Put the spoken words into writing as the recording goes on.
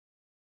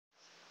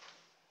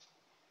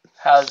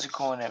How's it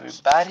going,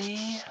 everybody?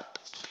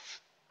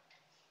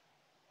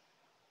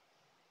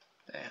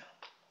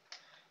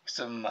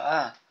 Damn.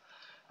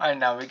 Alright,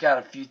 now we got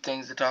a few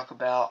things to talk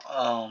about.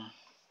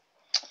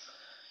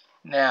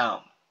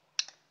 Now,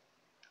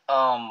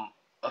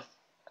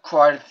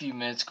 quite a few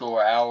minutes ago,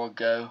 or an hour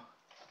ago,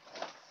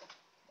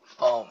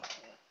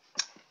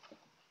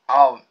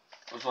 I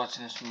was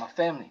watching this with my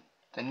family.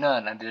 The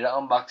Nun. I did an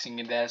unboxing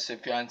of that, so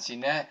if you haven't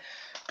seen that,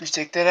 please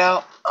check that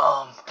out.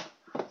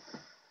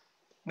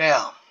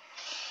 Now,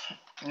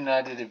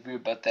 I did a review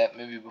about that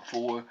movie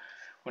before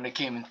when it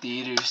came in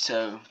theaters,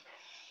 so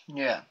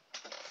yeah.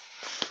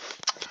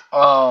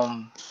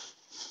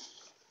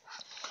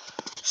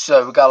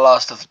 So we got a lot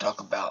of stuff to talk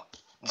about.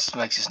 This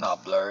makes this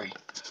not blurry.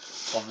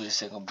 Hopefully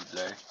this ain't gonna be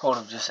blurry. Hold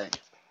up just a second.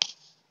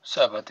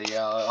 Sorry about that,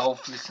 y'all.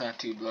 Hopefully it's not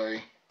too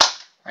blurry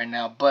right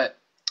now. But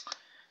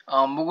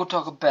we're gonna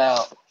talk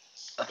about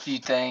a few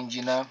things,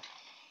 A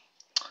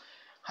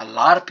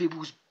lot of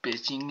people's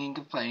bitching and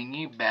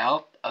complaining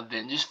about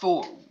Avengers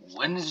 4.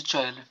 When is the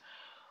trailer?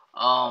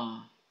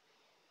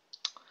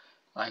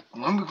 Like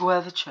when we go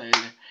out the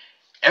trailer,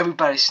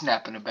 everybody's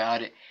snapping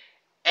about it.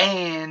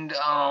 And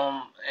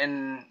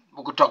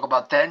we're gonna talk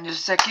about that in just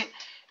a second.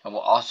 And we're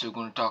also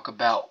gonna talk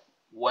about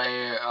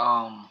we're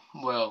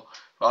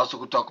also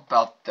gonna talk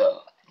about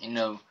the,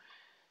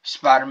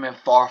 Spider-Man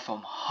Far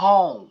From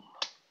Home.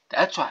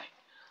 That's right.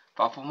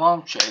 Far From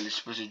Home trailer is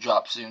supposed to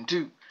drop soon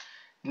too.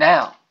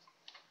 Now,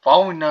 for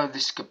all we know,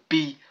 this could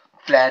be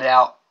flat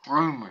out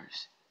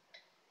rumors.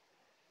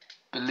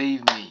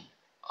 Believe me.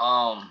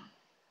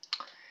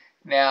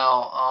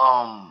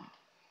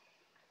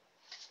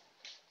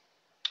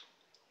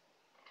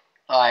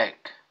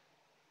 Like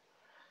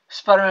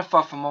Spider-Man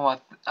Far From Home,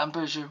 I'm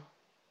pretty sure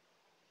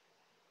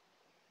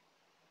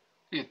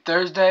either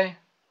Thursday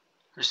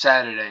or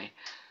Saturday.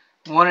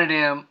 One of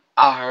them,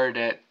 I heard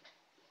that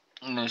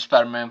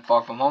Spider-Man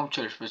Far From Home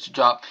trailer is supposed to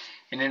drop,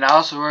 and then I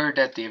also heard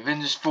that the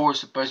Avengers 4 is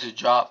supposed to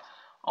drop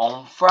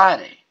on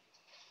Friday.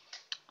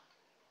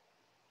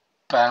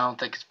 But I don't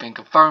think it's been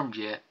confirmed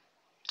yet.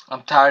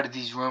 I'm tired of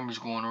these rumors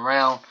going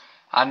around.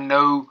 I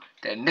know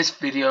that in this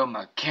video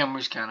my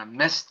camera's kind of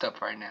messed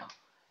up right now.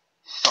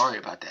 Sorry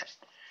about that.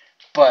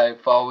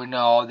 But for all we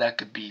know, that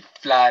could be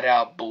flat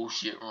out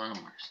bullshit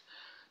rumors.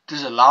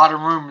 There's a lot of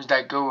rumors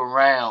that go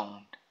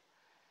around.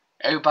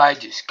 Everybody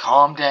just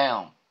calm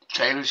down. The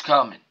trailer's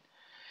coming.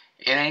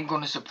 It ain't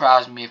going to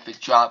surprise me if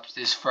it drops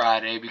this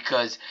Friday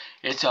because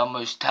it's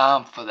almost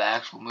time for the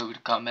actual movie to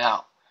come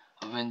out.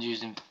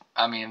 Avengers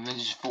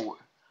 4.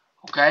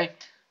 Okay?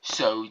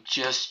 So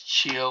just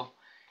chill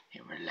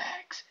and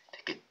relax.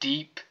 Take a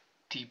deep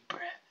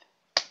breath.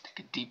 Take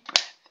a deep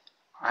breath.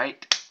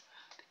 Alright?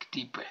 Take a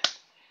deep breath.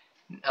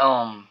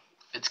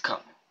 It's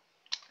coming.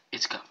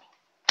 It's coming.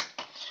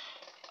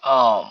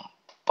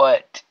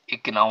 But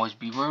it can always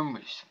be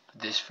rumors for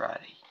this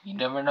Friday. You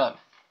never know.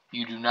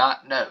 You do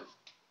not know.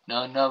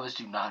 None of us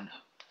do not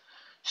know.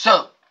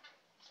 So,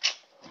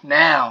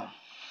 now,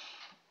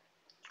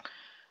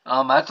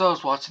 after I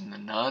was watching The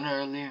Nun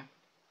earlier,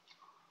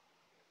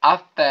 I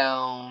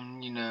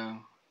found,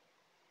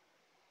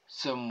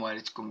 somewhat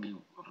it's going to be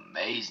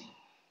amazing.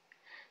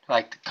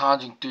 Like, The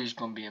Conjuring 3 is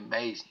going to be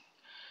amazing.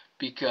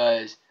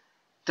 Because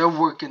they're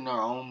working their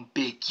own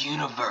big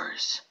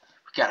universe.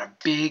 We got a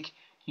big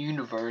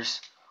universe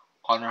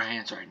on our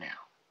hands right now.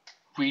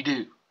 We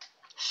do.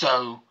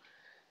 So,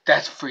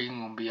 that's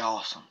freaking going to be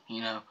awesome,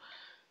 You know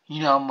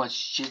how much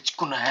shit's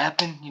going to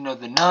happen?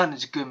 The Nun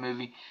is a good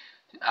movie.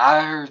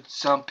 I heard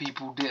some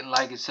people didn't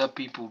like it. Some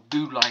people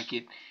do like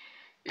it.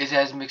 It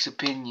has mixed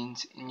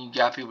opinions. And you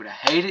got people that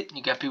hate it. And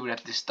you got people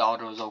that just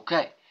thought it was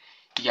okay.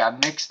 You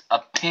got mixed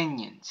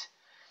opinions.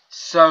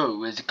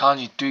 So, is The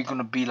Conjuring 3 going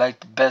to be like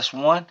the best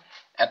one?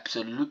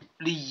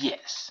 Absolutely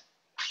yes.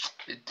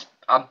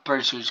 I'm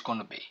pretty sure it's going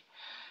to be.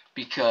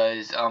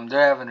 Because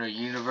they're having a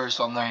universe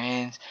on their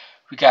hands.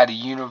 We got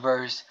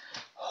a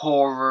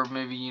horror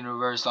movie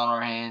universe on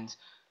our hands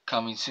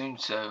coming soon.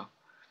 So,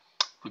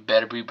 we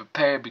better be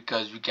prepared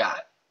because we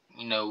got,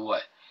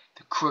 the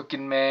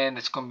Crooked Man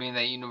that's going to be in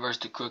that universe,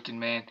 the Crooked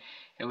Man.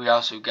 And we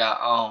also got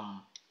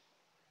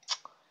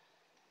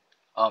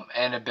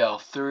Annabelle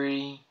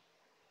 3.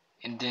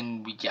 And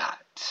then we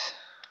got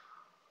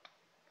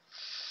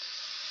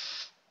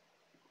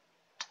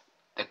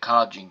The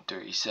Conjuring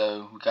 3.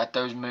 So we got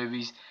those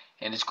movies,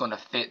 and it's going to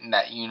fit in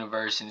that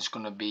universe, and it's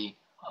going to be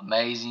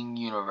amazing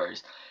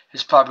universe.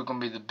 It's probably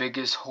going to be the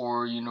biggest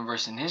horror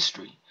universe in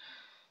history.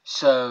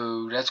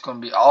 So that's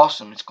going to be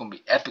awesome. It's going to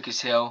be epic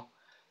as hell.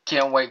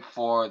 Can't wait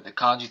for The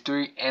Conjuring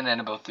 3 and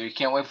Annabelle 3.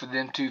 Can't wait for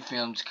them two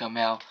films to come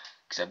out,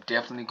 because I'm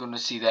definitely going to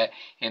see that.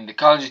 And The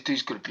Conjuring 3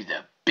 is going to be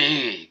the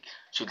big.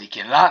 So they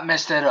cannot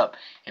mess that up.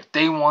 If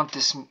they want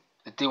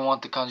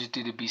The Conjuring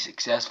 3 to be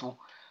successful,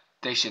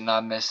 they should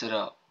not mess it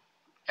up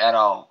at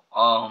all.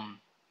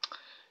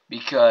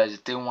 Because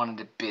if they wanted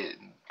to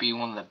be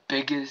one of the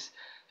biggest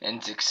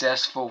and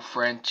successful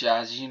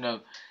franchises,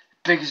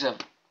 biggest of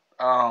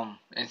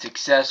and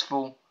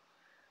successful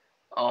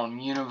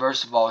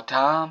universe of all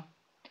time,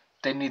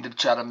 they need to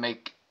try to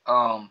make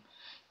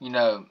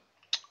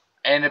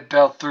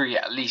Annabelle 3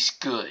 at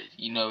least good.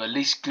 You know, at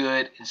least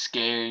good and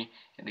scary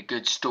and a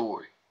good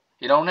story.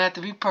 It don't have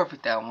to be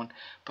perfect, that one,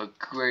 but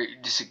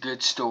great, just a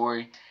good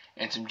story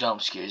and some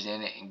jump scares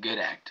in it and good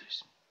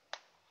actors.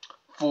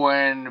 For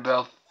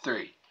Annabelle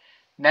 3.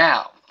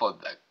 Now, for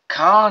The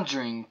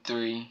Conjuring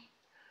 3,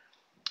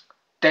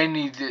 they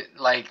need to,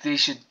 like,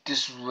 this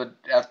is what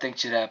I think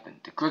should happen.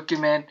 The Crooked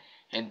Man,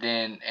 and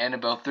then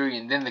Annabelle 3,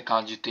 and then The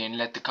Conjuring 3, and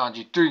let The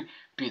Conjuring 3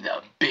 be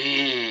the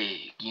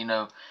big,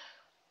 the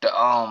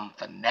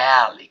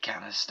finale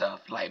kind of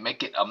stuff. Like,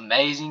 make it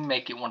amazing,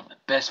 make it one of the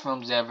best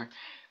films ever,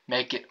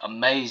 make it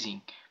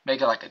amazing,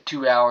 make it like a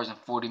 2 hours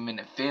and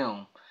 40-minute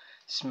film.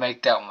 Just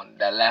make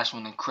that last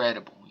one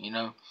incredible,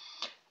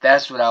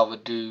 That's what I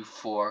would do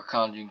for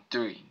Conjuring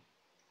 3.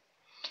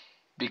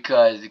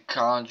 Because The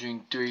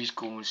Conjuring 3 is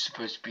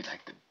supposed to be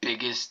like the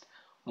biggest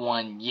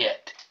one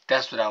yet.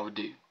 That's what I would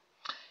do.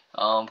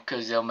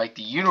 Because they'll make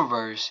the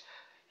universe,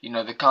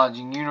 the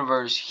Conjuring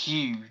universe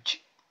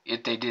huge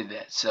if they did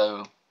that.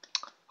 So,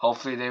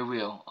 hopefully they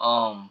will.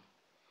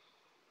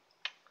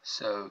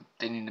 So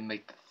they need to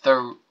make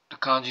the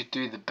Conjuring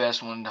 3 the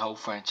best one in the whole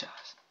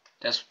franchise.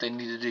 That's what they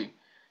need to do.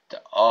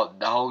 The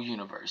whole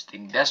universe.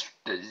 That's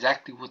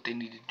exactly what they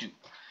need to do.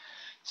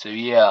 So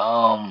yeah,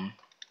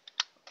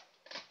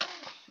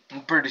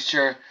 I'm pretty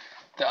sure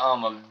the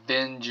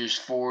Avengers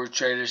 4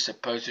 trailer is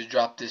supposed to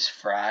drop this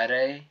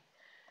Friday.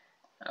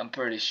 I'm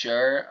pretty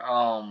sure.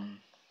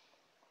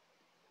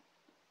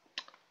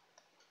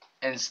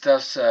 And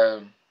stuff,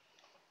 so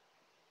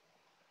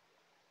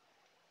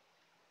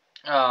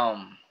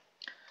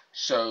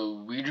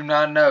so we do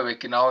not know. It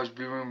can always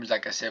be rumors,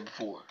 like I said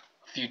before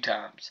a few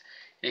times.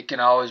 It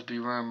can always be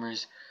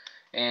rumors,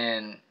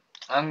 and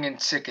I'm getting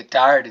sick and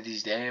tired of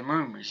these damn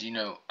rumors.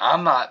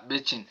 I'm not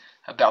bitching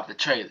about the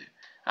trailer.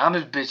 I'm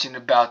just bitching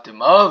about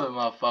them other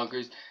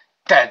motherfuckers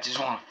that just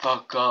want to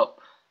fuck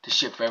up the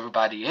shit for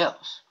everybody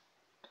else.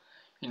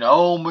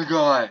 Oh my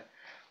god,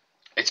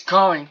 it's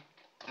coming,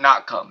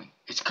 not coming.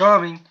 It's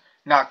coming,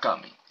 not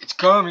coming. It's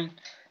coming,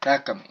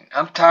 not coming.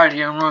 I'm tired of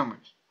hearing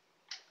rumors.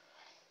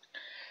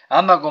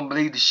 I'm not going to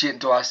believe the shit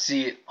until I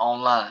see it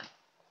online.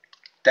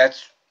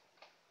 That's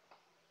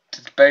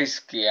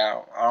basically,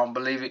 I don't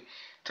believe it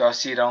until I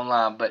see it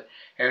online. But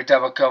every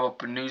time I come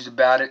up with news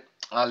about it,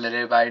 I'll let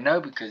everybody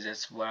know, because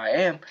that's what I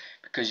am.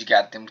 Because you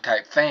got them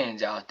type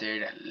fans out there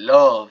that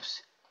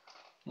loves.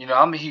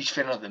 I'm a huge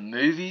fan of the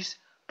movies,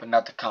 but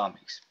not the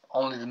comics.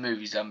 Only the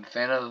movies. I'm a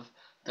fan of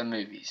the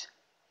movies.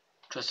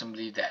 Trust and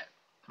believe that.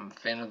 I'm a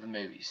fan of the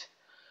movies.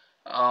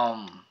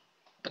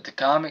 But the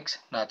comics,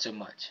 not so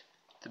much.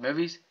 The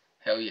movies,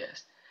 hell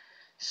yes.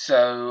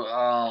 So,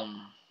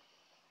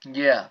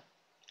 yeah.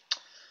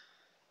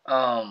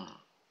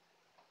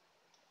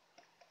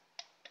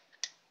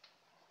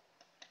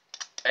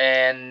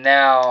 And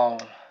now,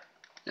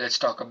 let's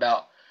talk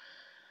about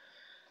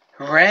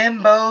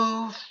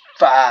Rambo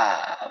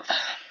 5.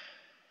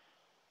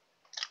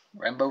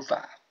 Rambo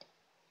 5.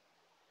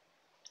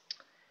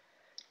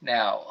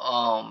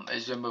 Now,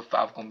 is Rambo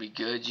 5 gonna be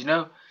good?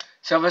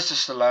 Sylvester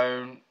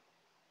Stallone,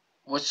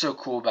 what's so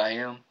cool about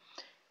him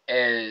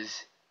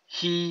is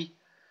he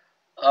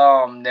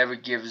never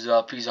gives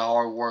up. He's a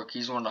hard worker.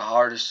 He's one of the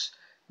hardest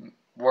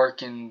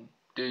working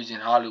dudes in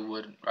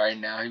Hollywood right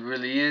now. He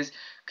really is,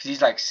 because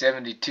he's like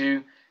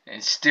 72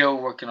 and still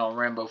working on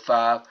Rambo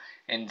 5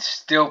 and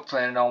still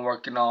planning on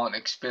working on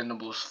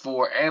Expendables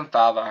 4 and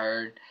 5, I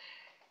heard.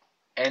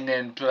 And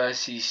then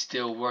plus he's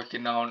still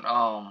working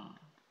on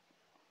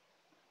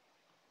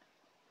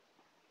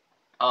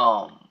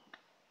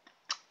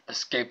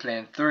Escape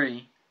Plan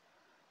 3.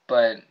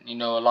 But, a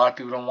lot of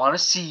people don't want to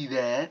see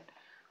that.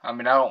 I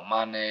mean, I don't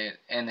mind that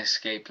in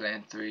Escape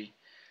Plan 3.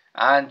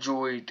 I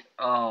enjoyed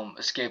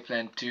Escape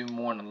Plan 2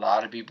 more than a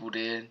lot of people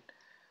did.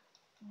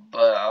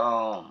 But,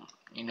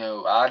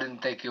 I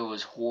didn't think it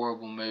was a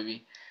horrible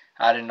movie.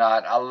 I did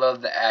not. I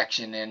love the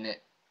action in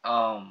it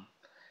and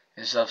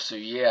stuff. So,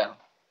 yeah.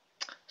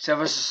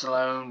 Sylvester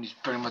Stallone is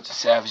pretty much a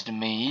savage to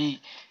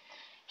me.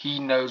 He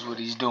knows what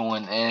he's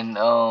doing,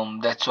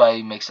 and that's why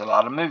he makes a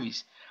lot of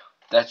movies.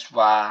 That's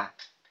why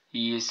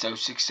he is so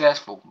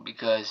successful,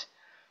 because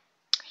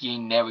he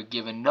ain't never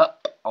given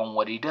up on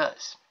what he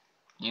does.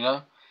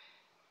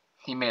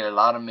 He made a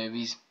lot of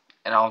movies,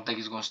 and I don't think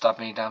he's going to stop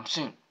anytime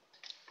soon.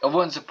 It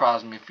wouldn't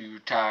surprise me if he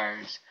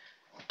retires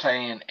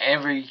playing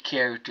every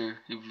character.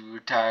 If he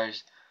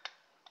retires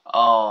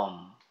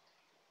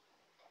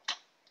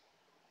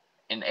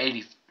in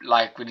 80,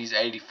 like when he's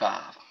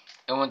 85.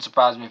 It wouldn't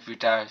surprise me if he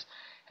retires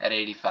at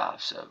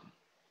 85.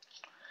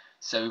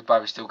 So we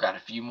probably still got a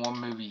few more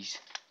movies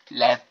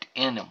left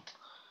in him.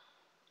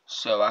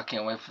 So I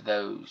can't wait for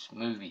those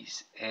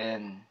movies.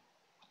 And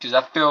because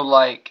I feel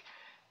like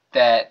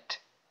that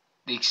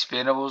the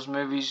Expendables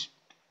movies,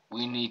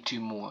 we need 2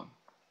 more.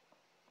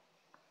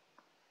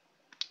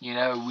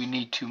 We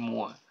need 2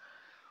 more.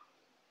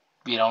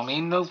 We don't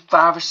need no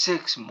 5 or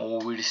 6 more.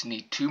 We just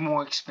need 2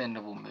 more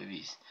Expendable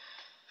movies.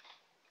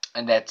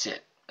 And that's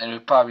it. And we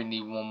probably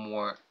need 1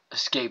 more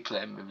Escape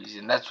Plan movies.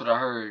 And that's what I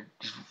heard.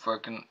 He's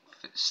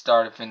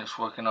finished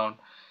working on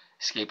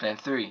Escape Plan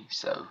 3.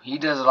 So he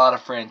does a lot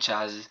of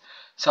franchises.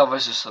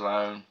 Sylvester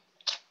Stallone,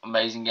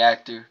 amazing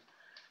actor.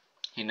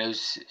 He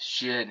knows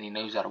shit and he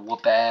knows how to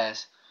whoop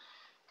ass.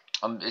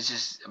 It's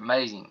just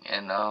amazing.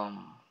 And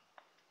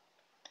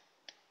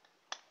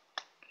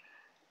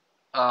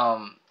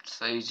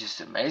so he's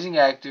just an amazing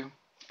actor.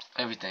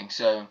 Everything.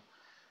 So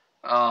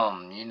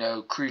you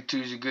know, Creed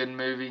 2 is a good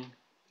movie.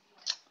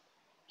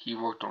 He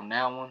worked on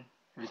that one.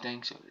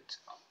 Everything. So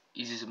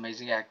he's just an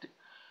amazing actor.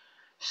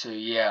 So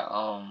yeah,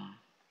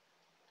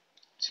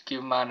 so keep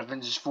in mind, the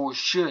Avengers 4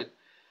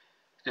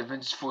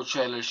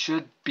 trailer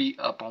should be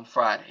up on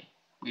Friday.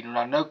 We do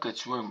not know because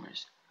it's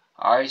rumors.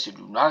 Alright, so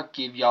do not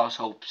give y'all's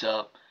hopes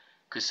up,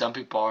 because some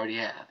people already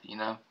have, you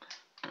know.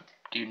 But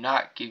do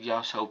not give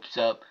y'all's hopes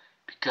up,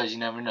 because you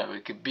never know.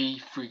 It could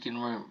be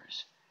freaking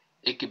rumors.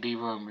 It could be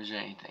rumors or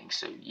anything.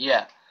 So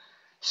yeah.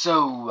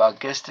 So I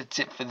guess that's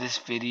it for this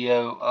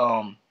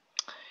video.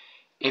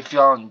 If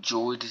y'all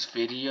enjoyed this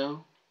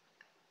video,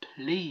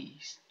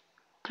 please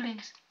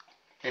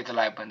hit the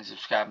like button,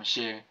 subscribe, and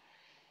share.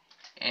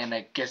 And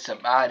I guess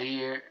I'm out of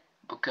here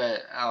because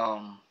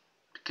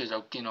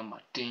I'm getting on my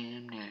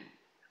damn nerves.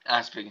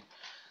 I'm speaking.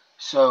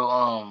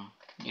 So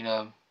you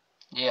know,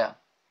 yeah.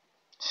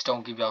 Just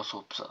don't give y'all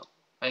hopes up.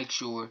 Make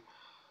sure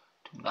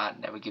do not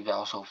never give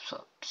y'all hopes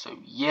up. So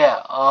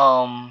yeah,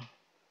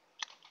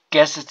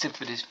 guess that's it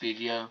for this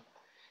video.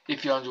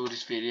 If y'all enjoyed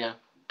this video,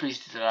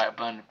 please hit the like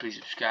button, please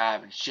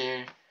subscribe and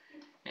share.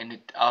 And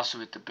also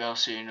hit the bell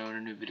so you know when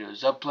a new video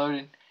is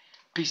uploaded.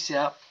 Peace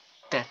out.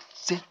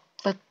 That's it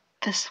for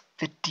this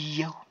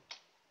video.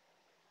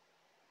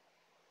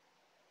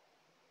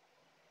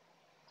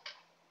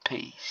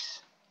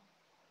 Peace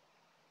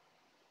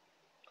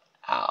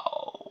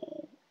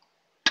out.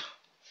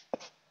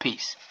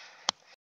 Peace.